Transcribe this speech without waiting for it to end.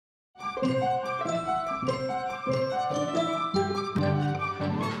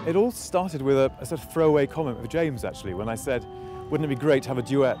It all started with a sort of throwaway comment with James, actually, when I said, wouldn't it be great to have a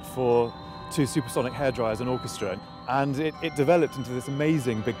duet for 2 supersonic hairdryers and orchestra? And it developed into this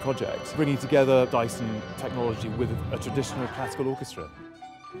amazing big project, bringing together Dyson technology with a traditional classical orchestra.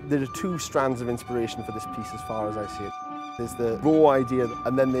 There are 2 strands of inspiration for this piece as far as I see it. There's the raw idea,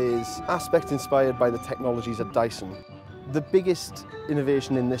 and then there's aspects inspired by the technologies at Dyson. The biggest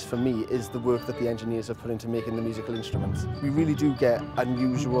innovation in this for me is the work that the engineers have put into making the musical instruments. We really do get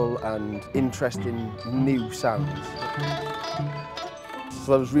unusual and interesting new sounds.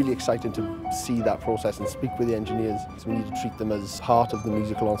 So that was really exciting to see that process and speak with the engineers. So we need to treat them as part of the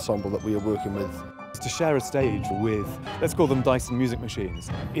musical ensemble that we are working with. To share a stage with, let's call them Dyson music machines,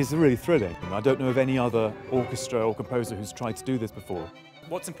 is really thrilling. I don't know of any other orchestra or composer who's tried to do this before.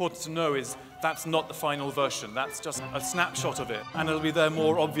 What's important to know is that's not the final version, that's just a snapshot of it, and it'll be there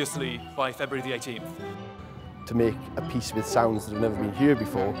more obviously by February the 18th. To make a piece with sounds that have never been heard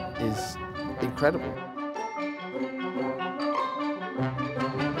before is incredible.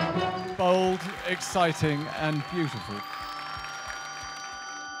 Bold, exciting and beautiful.